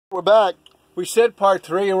We're back. We said part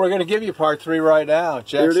 3, and we're going to give you part 3 right now. Here it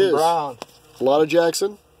Jackson is. Browne. A lot of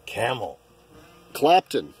Jackson. Camel.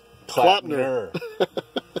 Clapton. Klapner.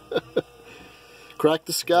 Crack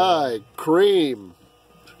the Sky. Cream.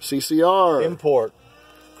 CCR. Import.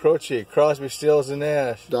 Croce. Crosby, Stills, and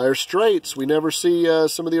Nash. Dire Straits. We never see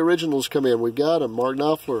some of the originals come in. We've got them. Mark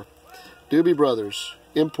Knopfler. Doobie Brothers.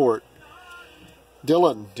 Import.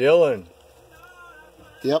 Dylan. Dylan.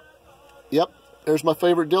 Yep. Yep. There's my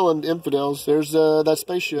favorite Dylan, Infidels. There's that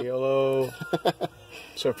spaceship. Yellow.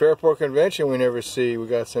 Some Fairport Convention we never see. We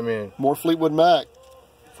got some in. More Fleetwood Mac.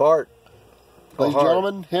 Fart. Ladies and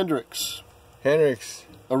gentlemen, Hendrix. Hendrix.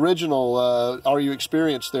 Original Are You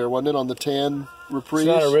Experienced there, wasn't it, on the tan reprise?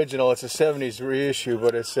 It's not original. It's a 70s reissue,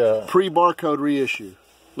 but it's pre-barcode reissue.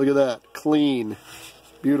 Look at that. Clean.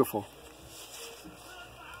 Beautiful.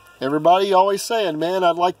 Everybody always saying, man,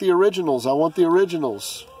 I'd like the originals. I want the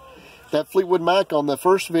originals. That Fleetwood Mac on the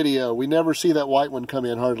first video, we never see that white one come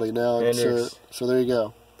in hardly now. It's, so there you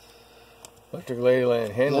go. Electric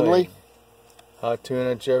Ladyland. Henley. Hot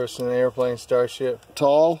Tuna, Jefferson Airplane, Starship.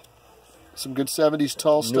 Tall. Some good 70s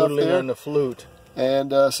tall stuff Noodling there. on the flute.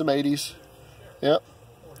 And some 80s. Yep.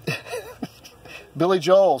 Billy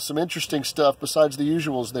Joel, some interesting stuff besides the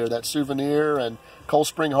usuals there. That Souvenir and Cold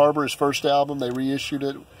Spring Harbor, his first album. They reissued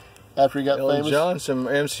it after he got famous. John, some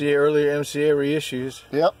MCA, early MCA reissues.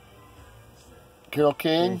 Yep. Carole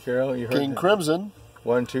King. Carol, you heard King Crimson.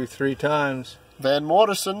 1, 2, 3 times. Van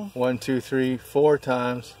Morrison. 1, 2, 3, 4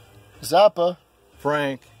 times. Zappa.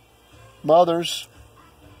 Frank. Mothers.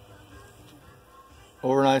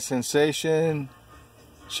 Overnight Sensation.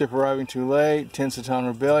 Ship Arriving Too Late. Tinseltown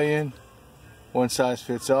Rebellion. One Size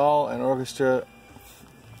Fits All. And Orchestra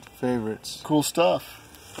Favorites. Cool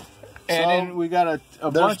stuff. And then we got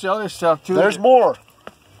a bunch of other stuff too. There's more.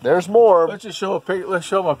 There's more. Let's just show let's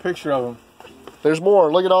show them a picture of them. There's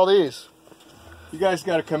more. Look at all these. You guys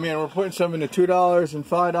got to come in. We're putting some in the $2 and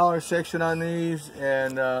 $5 section on these,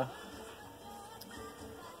 and but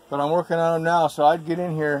I'm working on them now. So I'd get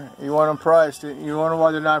in here. You want them priced? You wonder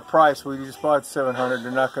why they're not priced? Well, you just bought 700. They're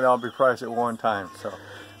not going to all be priced at one time. So.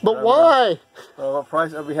 But why? Well,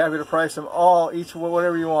 I'll be happy to price them all, each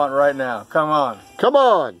whatever you want right now. Come on. Come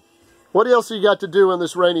on. What else you got to do on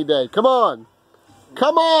this rainy day? Come on.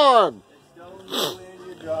 Come on.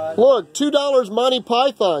 Look, $2 Monty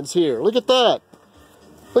Python's here. Look at that.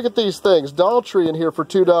 Look at these things. Daltrey in here for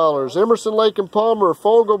 $2. Emerson, Lake and Palmer,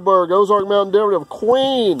 Fogelberg, Ozark Mountain Derivative,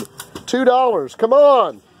 Queen, $2. Come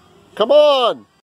on. Come on.